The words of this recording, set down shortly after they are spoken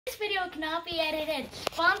This video cannot be edited.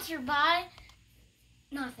 Sponsored by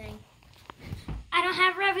nothing. I don't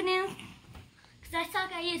have revenue because I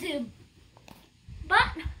suck at YouTube. But,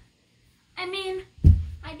 I mean,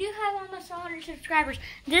 I do have almost 100 subscribers.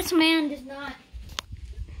 This man does not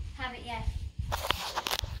have it yet.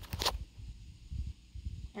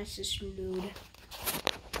 That's just rude.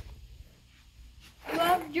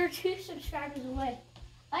 Well, you're 2 subscribers away.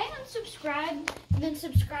 I unsubscribed and then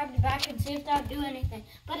subscribed back and see if that would do anything,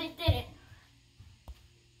 but it didn't.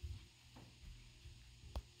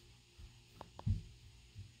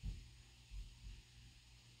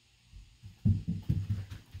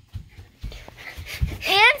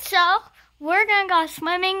 And so, we're gonna go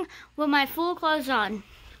swimming with my full clothes on.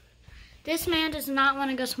 This man does not want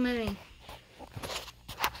to go swimming.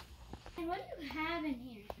 And what do you have in here?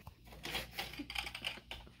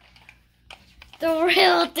 The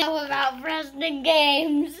real deal about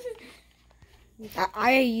PrestonGames.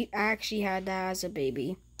 I actually had that as a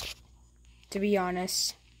baby. To be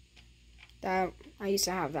honest, I used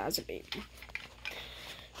to have that as a baby.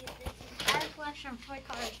 I have a collection of toy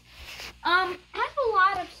cars. I have a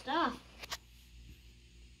lot of stuff.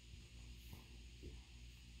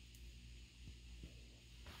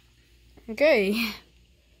 Okay.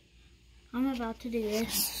 I'm about to do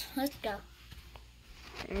this. Let's go.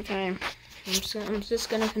 Okay. I'm just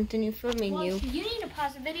gonna continue filming you. You need to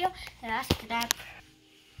pause the video and ask Dad.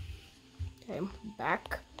 Okay,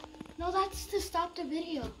 back. No, that's to stop the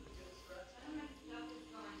video.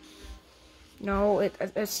 No,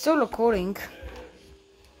 it's still recording.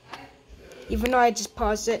 Even though I just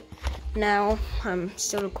paused it, now I'm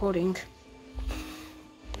still recording.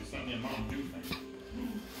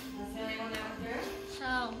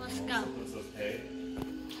 So, let's go.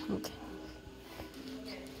 Okay.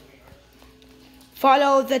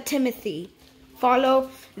 Follow the Timothy.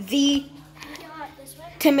 Follow the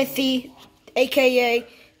Timothy, aka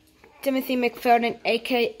Timothy McFerrin,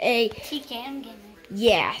 aka TKM Gaming.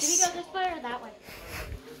 Yes. Do we go this way or that way?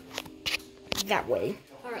 That way.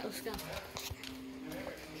 Alright, let's go.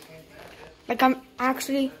 Like, I'm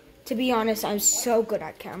actually, to be honest, I'm so good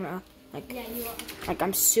at camera. Like, Yeah, you are. like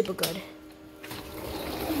I'm super good.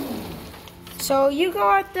 So you go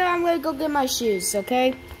out there, I'm gonna go get my shoes,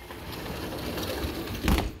 okay?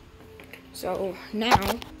 So now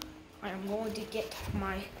I am going to get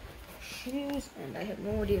my shoes, and I have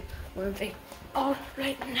no idea where they are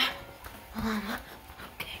right now.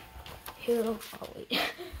 Okay, here. Oh wait,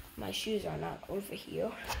 my shoes are not over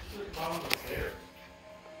here.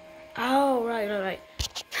 Oh right.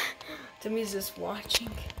 Timmy's just watching.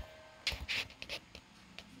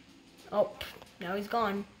 Oh, now he's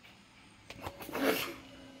gone.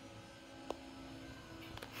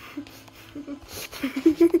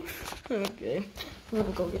 Okay, I'm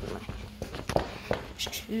gonna go get my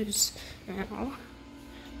shoes now.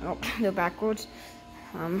 Oh, they're backwards.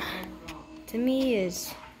 Timmy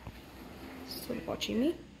is still watching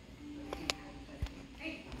me.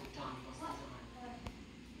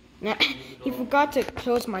 Now, he forgot to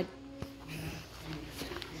close my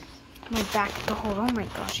back door. Oh my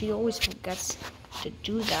gosh, he always forgets to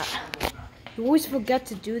do that. You always forget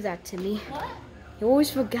to do that, Timmy. What? You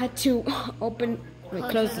always forget to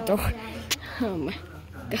close the door. Oh my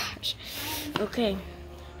gosh. Okay,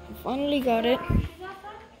 I finally got it.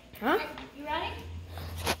 Huh? You ready?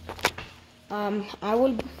 I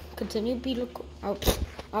will continue I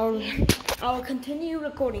will continue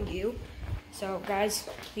recording you. So guys,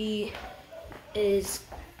 he is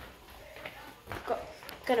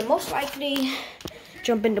gonna most likely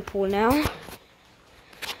jump in the pool now.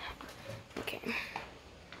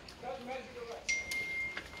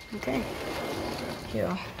 Okay.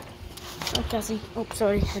 Here. Oh, Cassie. Oh,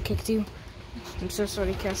 sorry. I kicked you. I'm so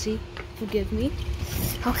sorry, Cassie. Forgive me.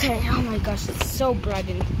 Okay. Oh my gosh. It's so bright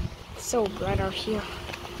out here.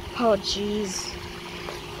 Oh, jeez.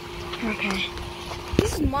 Okay.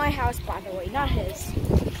 This is my house, by the way, not his.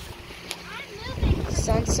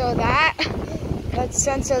 Censor that. Let's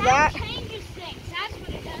censor that. Changes things. That's what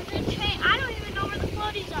it does. I don't even know where the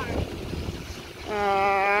floaties are.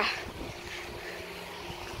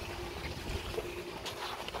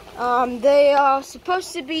 They are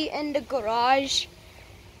supposed to be in the garage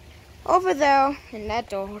over there in that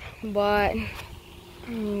door, but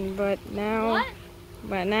now, What?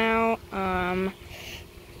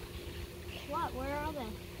 What? Where are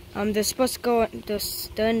they? they're supposed to go.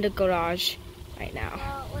 They're in the garage right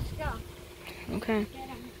now. Let's go. Okay.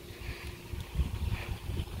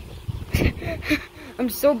 Get 'em. I'm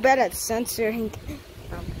so bad at censoring.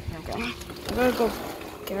 Okay. I'm gonna go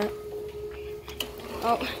get it.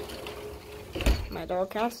 Oh. My dog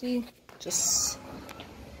Cassie just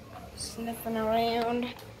sniffing around.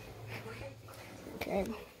 Okay,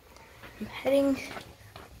 I'm heading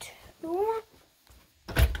to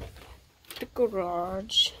the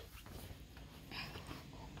garage.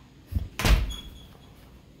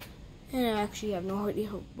 And I actually have no idea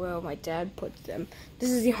where my dad put them. This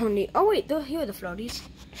is the only. Oh wait, here are the floaties.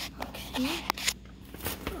 Okay.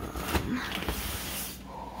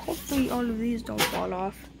 Hopefully all of these don't fall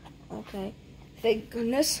off. Okay. Thank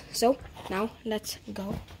goodness. So now let's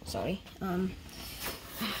go. Sorry.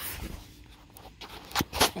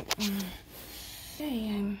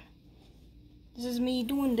 Okay. This is me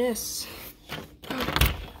doing this.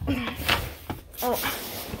 Oh.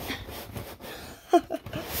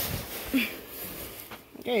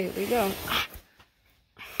 Okay, here we go.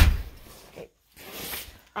 Okay.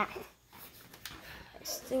 I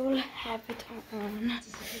still have it on.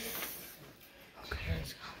 Okay,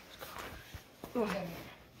 let's go. Okay.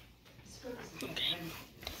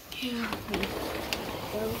 Here we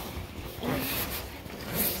go.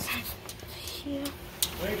 Here.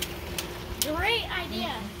 Great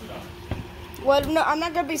idea. Well, no, I'm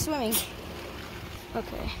not gonna be swimming.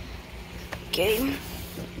 Okay. Okay.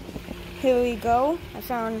 Here we go.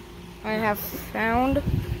 I have found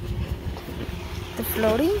the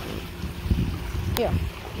floaty. Here.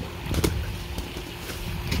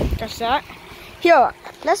 That's that. Here,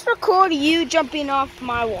 let's record you jumping off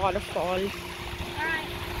my waterfall. Alright.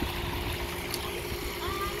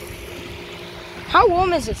 How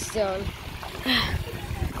warm is it still?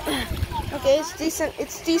 Okay, it's decent.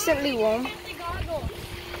 It's decently warm.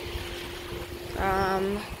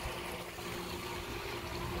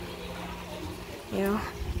 You know,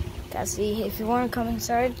 Cassie, if you want to come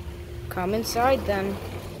inside then.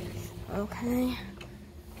 Okay.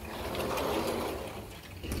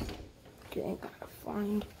 Okay, gotta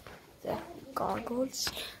find the goggles.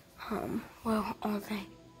 Where are they?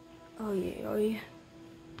 Oh yeah.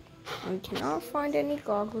 I cannot find any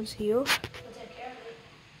goggles here.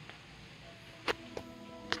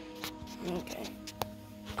 Okay.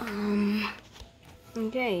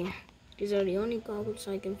 Okay. These are the only goggles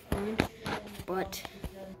I can find, but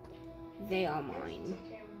they are mine.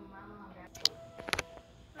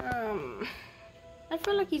 I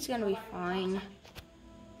feel like he's gonna be fine.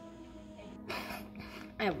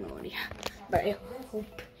 I have no idea, but I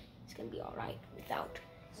hope it's gonna be alright without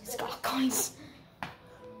his goggles.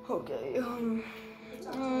 Okay,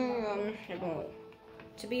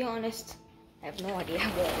 to be honest, I have no idea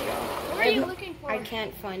where they are. What are you looking for? I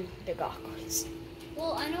can't find the goggles.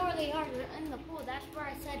 Well, I know where they are. They're in the pool. That's where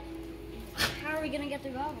I said, how are we going to get the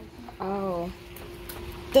goggles? Oh.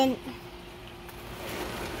 Then,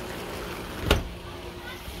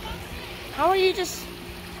 how are you just...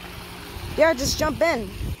 Yeah, just jump in.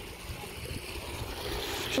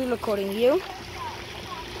 She's recording you.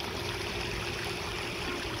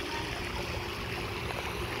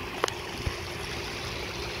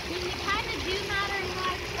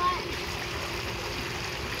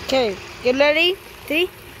 Okay, get ready. 3,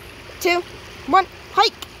 2, 1,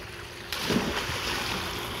 hike!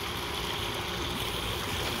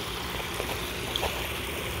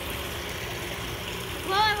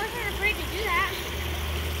 Well, I wasn't afraid to do that.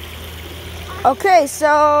 Okay,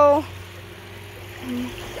 so...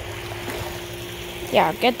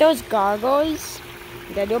 yeah, get those goggles.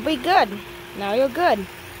 Then you'll be good. Now you're good.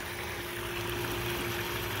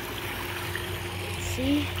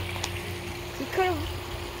 See? He could have...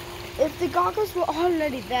 If the goggles were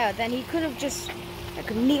already there, then he could have just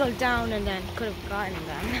kneeled down and then could have gotten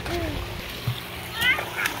them.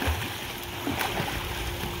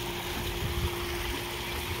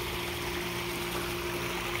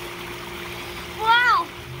 Wow!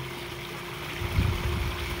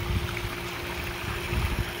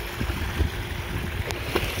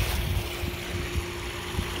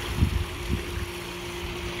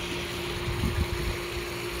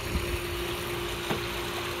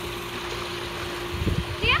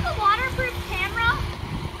 Do you have a waterproof camera?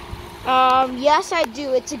 Yes, I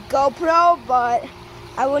do. It's a GoPro, but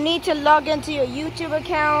I will need to log into your YouTube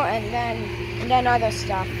account and then other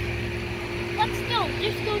stuff. Let's go.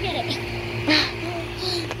 Just go get it.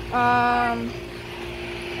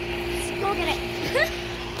 Just go get it.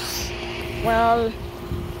 Well,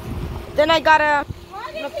 then I gotta...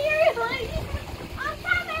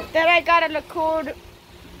 Then I gotta record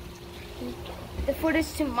the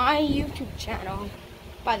footage to my YouTube channel.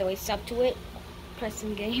 By the way, sub to it.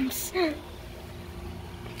 PrestonGames.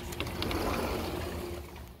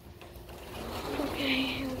 Okay,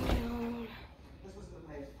 here we go.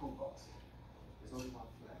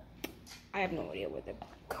 I have no idea where the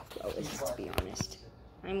GoPro is, to be honest.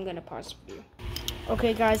 I'm gonna pause for you.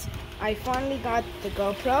 Okay, guys, I finally got the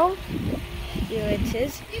GoPro. Here it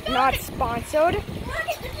is. Not sponsored. Look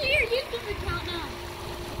at your YouTube account now.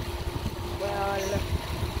 Well,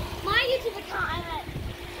 My YouTube account, I bet.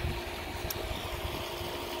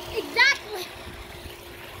 Exactly.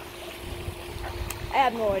 I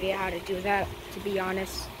have no idea how to do that, to be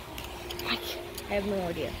honest. I have no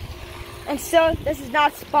idea. And so, this is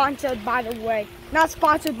not sponsored, by the way. Not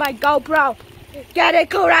sponsored by GoPro. Get it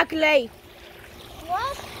correctly.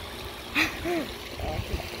 What?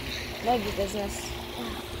 Mind your business.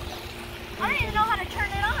 I don't even know how to turn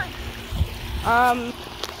it on.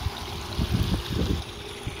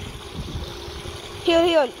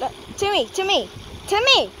 Here,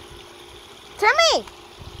 Timmy.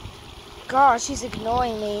 Gosh, she's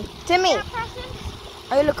ignoring me. Timmy, Yeah, Preston?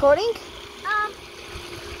 are you recording?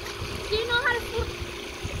 Do you know how to flip?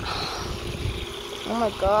 Oh my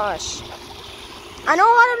gosh. I know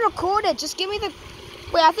how to record it. Just give me the...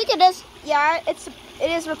 Wait, I think it is. Yeah, it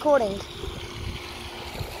is recording.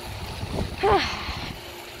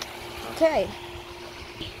 Okay.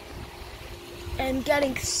 I'm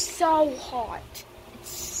getting so hot. It's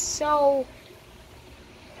so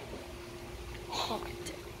hot.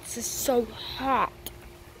 This is so hot.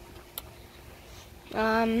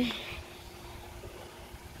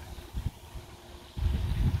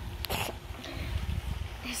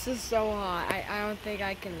 This is so hot. I don't think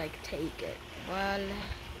I can like take it. Well,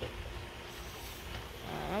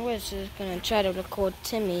 I was just gonna try to record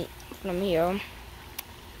Timmy from here.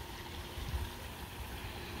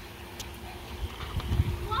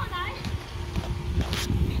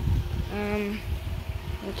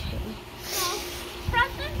 Okay. So,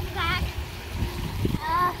 Preston's back.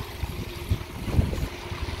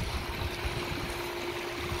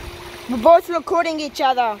 We're both recording each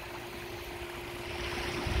other.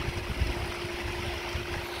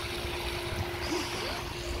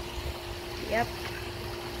 Yep.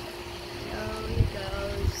 There he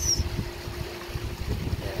goes.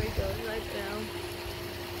 There he goes right now.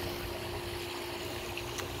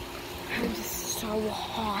 I'm just so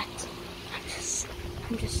hot.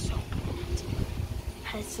 I'm just so hot.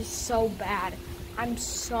 This is so bad. I'm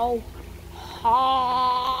so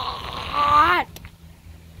hot.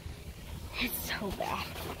 It's so bad.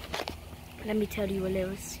 Let me tell you a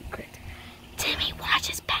little secret. Timmy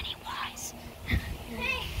watches Pennywise.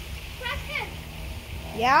 Hey, Preston.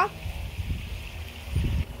 Yeah?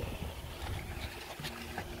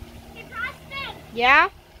 Hey, Preston. Yeah?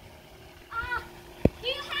 Do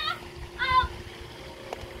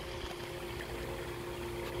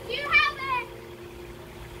you have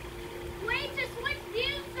a way to switch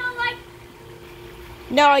views so like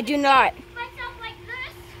No, I do not. myself like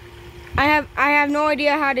this? I have no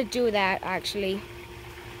idea how to do that, actually.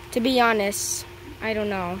 To be honest, I don't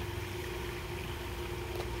know.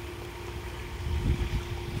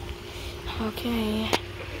 Okay.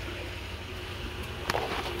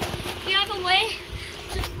 Do you have a way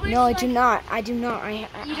to switch? No, I do not. I do not. You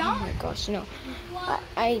Oh don't? my gosh, no. What?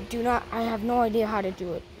 I do not. I have no idea how to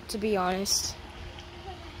do it, to be honest.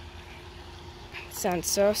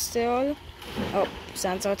 Sensor still. Oh,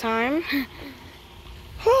 sensor time.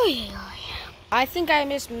 I think I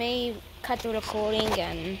may cut the recording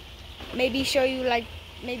and maybe show you like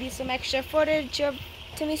maybe some extra footage of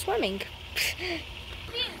Timmy swimming.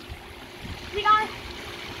 We got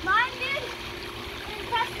mine did and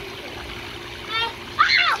Preston did.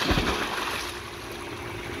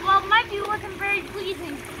 Well, my view wasn't very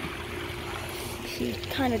pleasing. She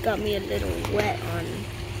kind of got me a little wet on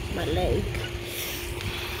my leg.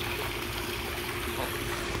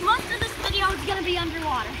 Most of this video is going to be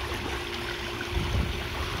underwater.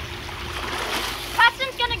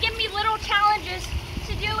 Preston's going to give me little challenges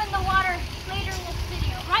to do in the water later in this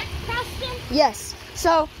video. Right, Preston? Yes.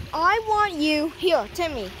 So I want you here,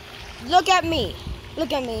 Timmy. Look at me.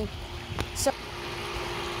 Look at me. So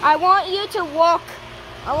I want you to walk.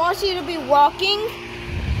 I want you to be walking.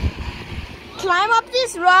 Climb up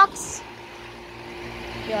these rocks.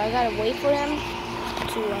 Yeah, I gotta wait for him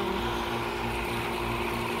to.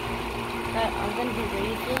 I'm gonna be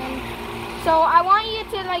waiting for him. So I want you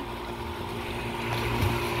to like.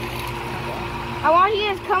 I want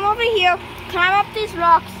you to come over here, climb up these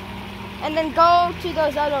rocks, and then go to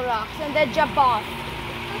those other rocks, and then jump off.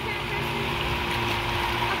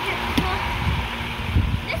 Okay, well,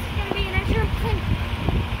 this is going to be an interesting.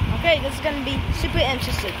 Okay, this is gonna be super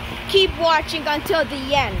interesting. Keep watching until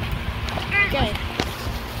the end. Okay.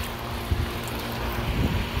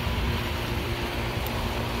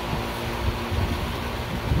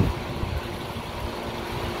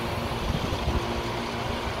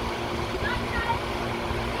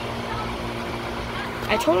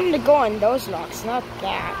 I told him to go on those locks, not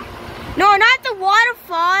that. No, not the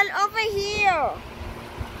waterfall. Over here.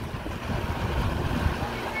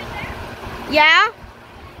 Yeah?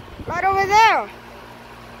 Right over there.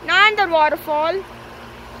 Not in the waterfall.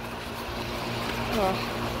 Oh.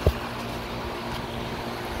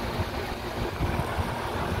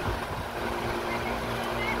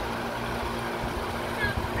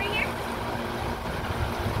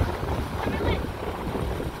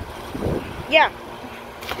 Yeah.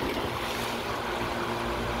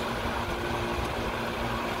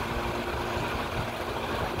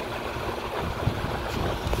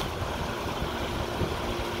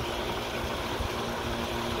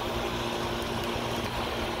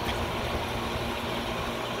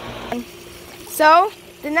 So,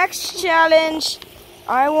 the next challenge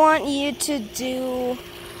I want you to do,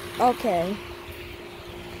 okay,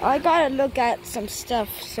 I gotta look at some stuff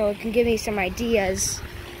so it can give me some ideas.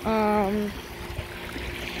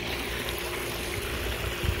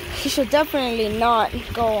 He should definitely not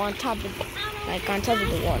go on top of, like on top of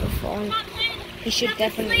the waterfall. He should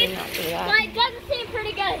definitely not do that. Well, it doesn't seem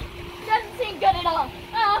pretty good. It doesn't seem good at all.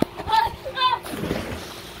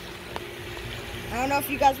 I don't know if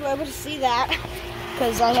you guys were able to see that,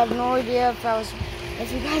 because I have no idea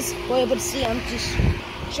if you guys were able to see him just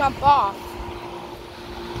jump off.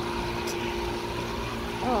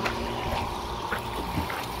 Oh.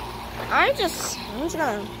 I'm just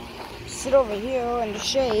gonna sit over here in the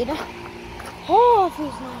shade. Oh, it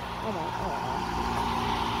feels nice.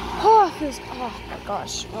 Oh, it feels, oh my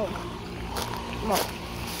gosh. Oh. Come on.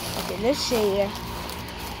 Okay, this shade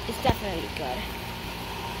is definitely good.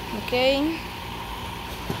 Okay.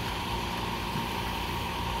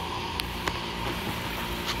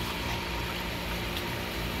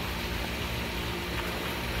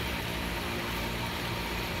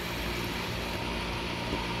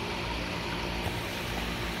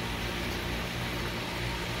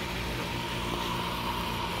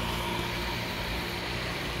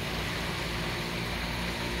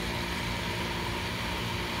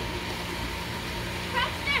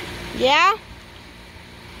 Yeah?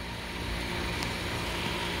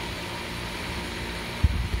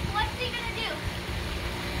 What's he gonna do?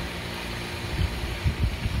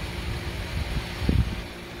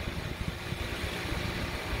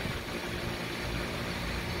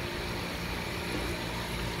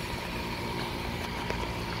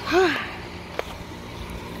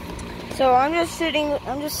 So I'm just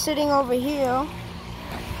sitting over here.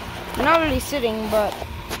 I'm not really sitting, but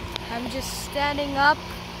I'm just standing up.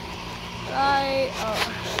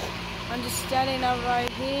 I'm just standing up right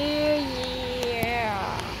here.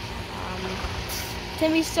 Yeah.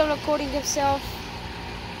 Timmy's still recording himself.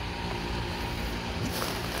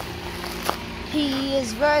 He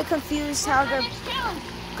is very confused how the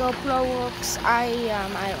GoPro works. I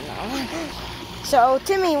don't know. So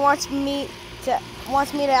Timmy wants me to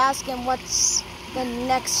ask him what's the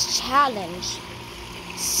next challenge.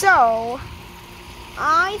 So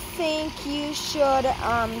I think you should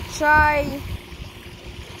try.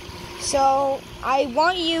 So I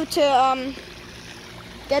want you to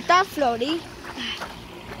get that floaty.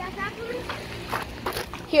 Got that for me?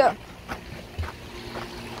 Here.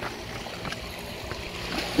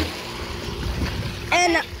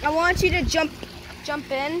 And I want you to jump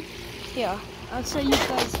in. Here. I'll show you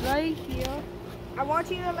guys right here. I want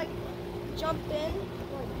you to like jump in.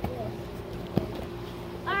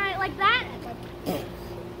 All right, like that.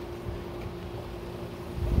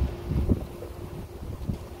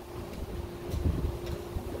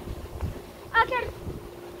 Okay.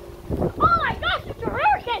 Oh my gosh, it's a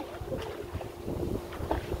hurricane!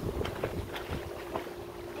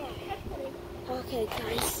 Okay,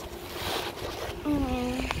 guys.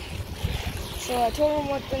 So I told him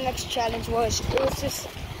what the next challenge was. It was just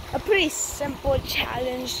a pretty simple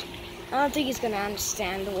challenge. I don't think he's gonna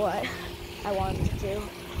understand what I want him to do.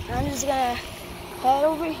 I'm just gonna head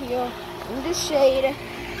over here in the shade.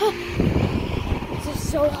 It's just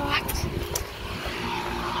so hot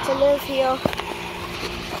to live here.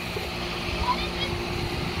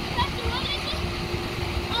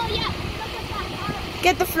 Oh yeah.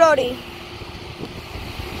 Get the floaty.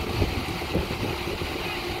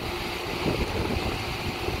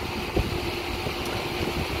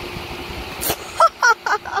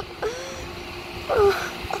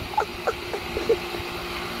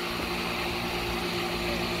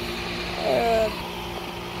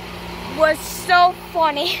 Was so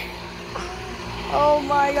funny. Oh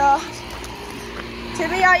my gosh.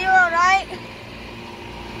 Timmy, are you alright?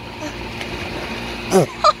 Oh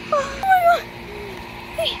my god.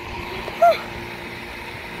 Hey.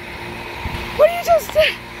 What did you just do?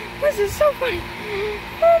 This is so funny. Oh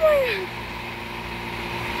my God.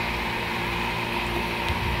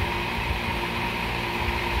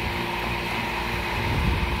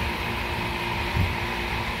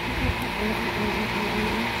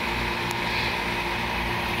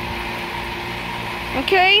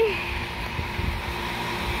 Okay.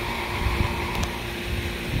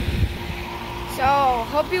 So,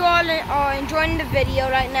 hope you all are enjoying the video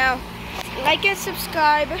right now. Like and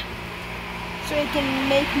subscribe so we can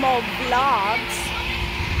make more vlogs.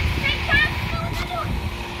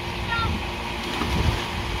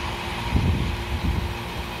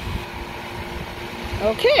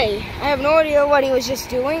 Okay, I have no idea what he was just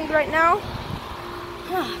doing right now.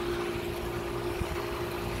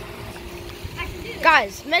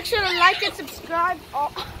 Guys, make sure to like and subscribe.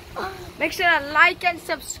 Make sure to like and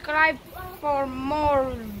subscribe for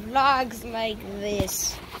more vlogs like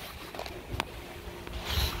this.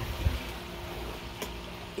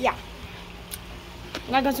 Yeah.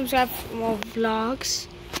 Like and subscribe for more vlogs.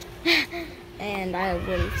 And I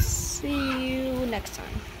will see you next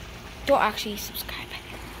time. Don't actually subscribe.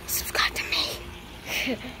 Subscribe to me.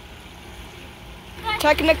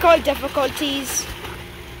 Technical difficulties.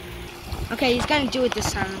 Okay, he's gonna do it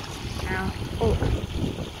this time now. Oh,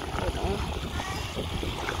 hold on.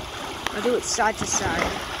 I'll do it side to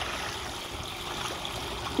side.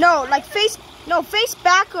 No, like face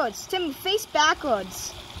backwards. Timmy, face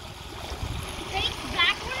backwards. Face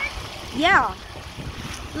backwards? Yeah.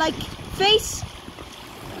 Like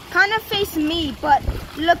kind of face me, but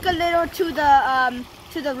look a little to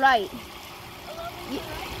the right.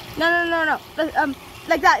 No.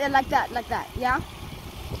 Like that. Yeah.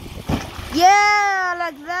 Yeah,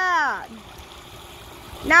 like that.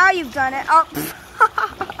 Now you've done it. Oh.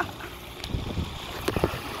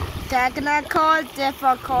 Technical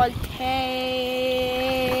difficulties.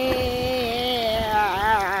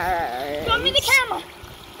 Show me the camera.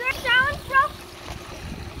 First challenge, bro.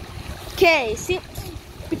 Okay, see,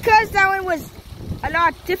 because that one was a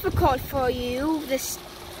lot difficult for you,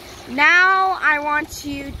 now I want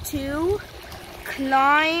you to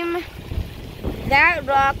climb that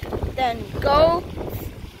rock, then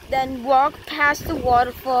walk past the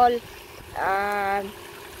waterfall, and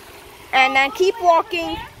then keep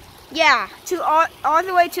walking, yeah, to all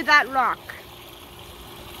the way to that rock.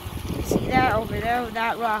 See that over there,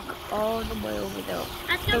 that rock, all the way over there.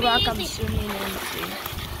 The rock I'm swimming into.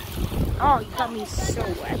 Oh, you got me so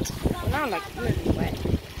wet. Now I'm like really wet.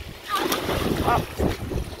 Oh.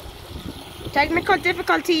 Technical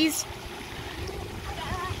difficulties.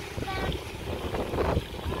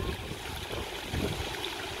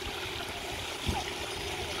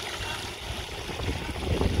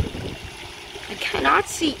 I cannot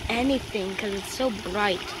see anything because it's so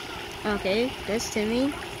bright. Okay, there's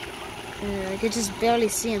Timmy. I could just barely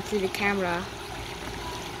see him through the camera.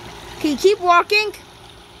 Okay, keep walking.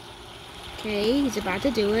 Okay, he's about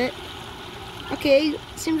to do it. Okay,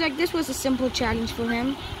 seems like this was a simple challenge for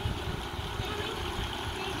him.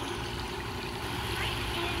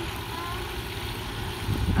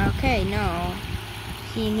 Okay, no.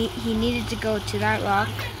 He needed to go to that rock.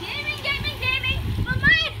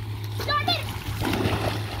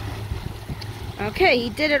 Okay, he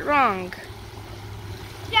did it wrong.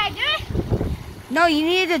 Did I do it? No, you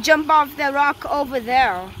needed to jump off the rock over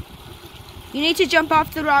there. You need to jump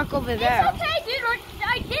off the rock over there. It's okay, dude.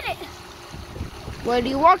 I did it. Well,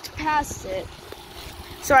 you walked past it.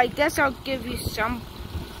 So I guess I'll give you some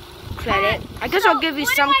credit. I'll give you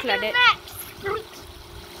some credit.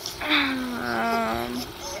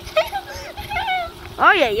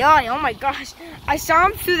 Oh yeah. Oh my gosh. I saw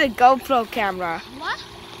him through the GoPro camera. What?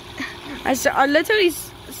 I literally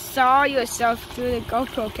saw yourself through the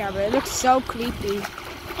GoPro camera. It looks so creepy.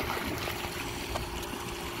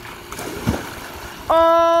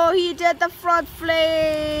 Oh, he did the front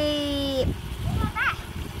flip.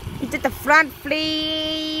 He did the front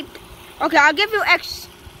flip. Okay, I'll give you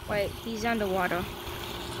Wait, he's underwater.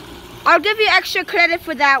 I'll give you extra credit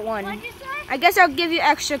for that one. What'd you say? I guess I'll give you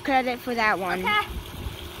extra credit for that one. Okay.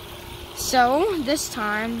 So, this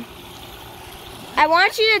time, I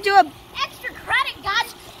want you to do a... Extra credit,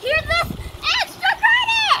 guys. Hear this? Extra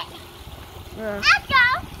credit. Let's go.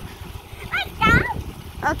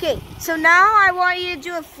 Okay, so now I want you to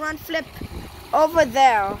do a front flip over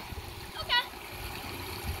there. Okay.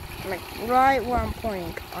 Like right where I'm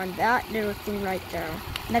pointing, on that little thing right there,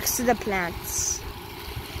 next to the plants.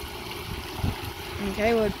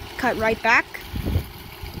 Okay, we'll cut right back.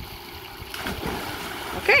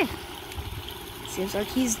 Okay, seems like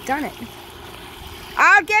he's done it.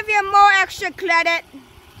 I'll give you more extra credit.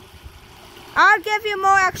 I'll give you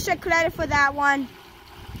more extra credit for that one.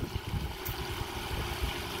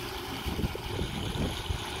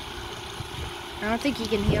 I don't think he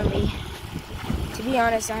can hear me. To be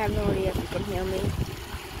honest, I have no idea if he can hear me.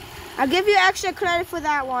 I'll give you extra credit for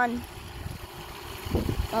that one.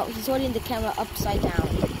 Oh, he's holding the camera upside down.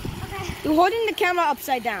 Okay. You're holding the camera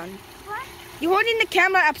upside down. What? You're holding the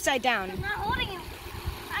camera upside down. I'm not holding it.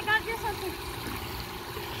 I gotta do something.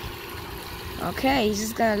 Okay, he's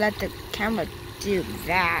just gonna let the camera do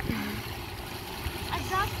that. I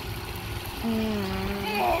dropped.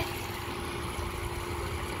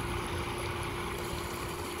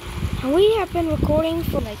 We have been recording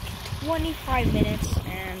for like 25 minutes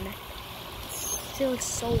and still it's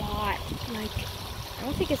so hot. Like, I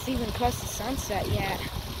don't think it's even close to sunset yet.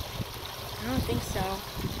 I don't think so.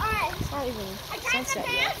 Alright. It's not even sunset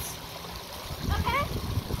yet. Okay?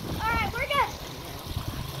 Alright, we're good.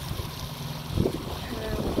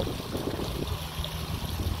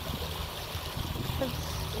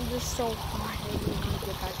 It's just so hot. I really want to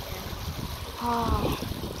get back there.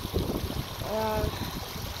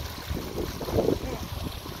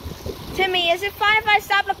 Timmy, is it fine if I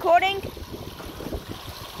stop recording?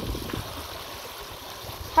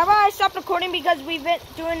 How about I stop recording because we've been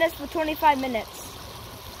doing this for 25 minutes?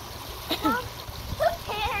 Who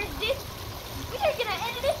cares, dude? We are gonna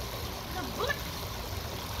edit it.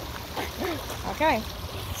 Okay.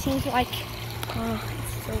 Seems like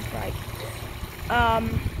it's so bright.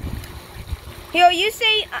 Here, you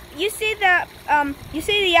say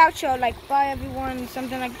the outro, like bye everyone,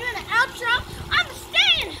 something like. Doing the outro. I'm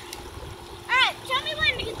staying. All right, tell me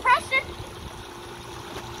when because Preston.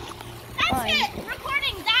 That's it.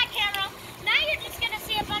 Recording that camera. Now you're just gonna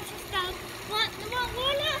see a bunch of stuff. Well,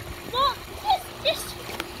 just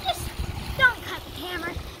don't cut the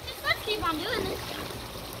camera. Just let's keep on doing this.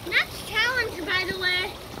 Next challenge, by the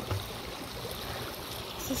way.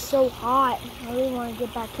 This is so hot. I really want to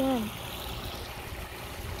get back in.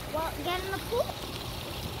 Well, get in the pool.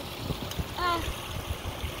 Oh,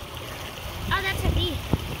 that's a B.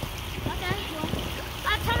 Okay.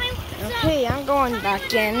 Well, tell me. Okay, I'm going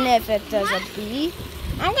back in if it does a B.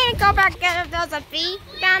 I'm gonna go back in if there's a B.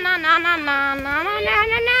 No.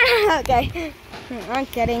 Okay. I'm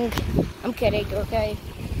kidding. Okay.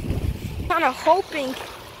 Kind of hoping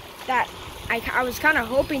that I was kind of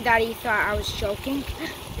hoping that he thought I was joking.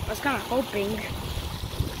 I was kind of hoping.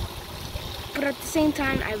 But at the same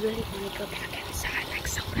time, I really want to go back inside, like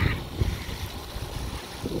so bad.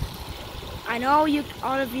 I know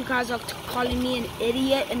all of you guys are calling me an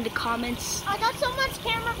idiot in the comments. I got so much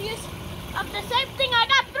camera views of the same thing. I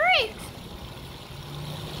got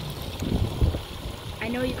 3. I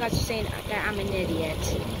know you guys are saying that I'm an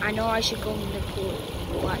idiot. I know I should go in the pool,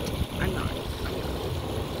 but I'm not.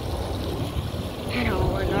 I know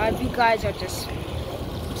a lot of you guys are just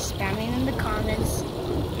spamming in the comments.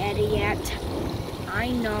 Idiot. I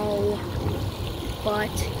know, but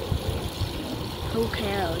who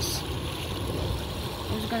cares?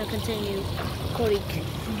 I'm just gonna continue recording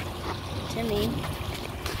Timmy.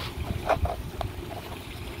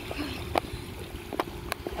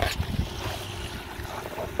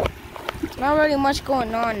 Not really much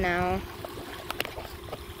going on now,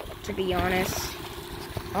 to be honest.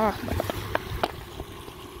 Oh.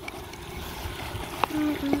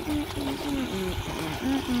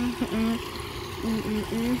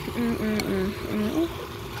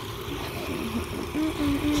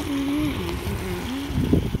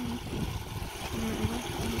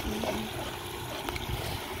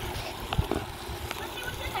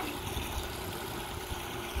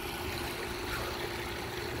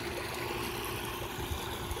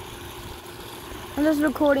 I'm just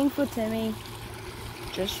recording for Timmy.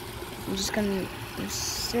 I'm just gonna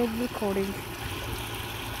still recording.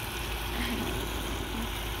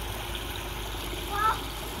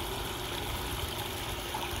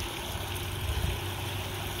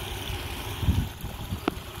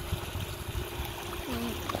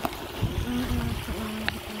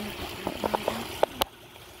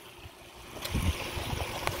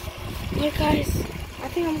 Hey guys, I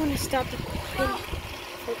think I'm gonna stop recording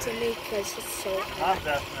for Timmy because it's so hot. I'm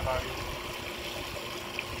definitely about you.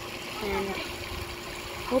 And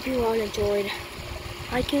hope you all enjoyed.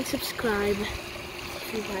 Like and subscribe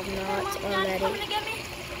if you have not already.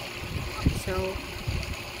 So,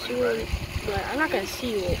 see you. But I'm not gonna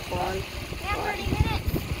see you all. Yeah, 30 minutes.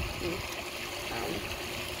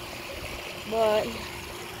 But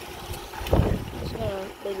I'm just gonna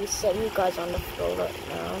maybe set you guys on the floor right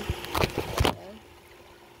now.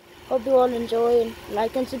 Hope you all enjoyed.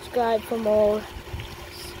 Like and subscribe for more.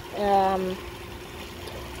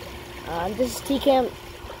 This is TKM.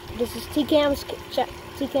 This is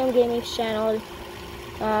TKM Gaming's channel.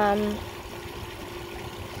 And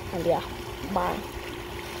yeah, bye.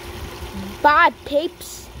 Bye,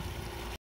 peeps.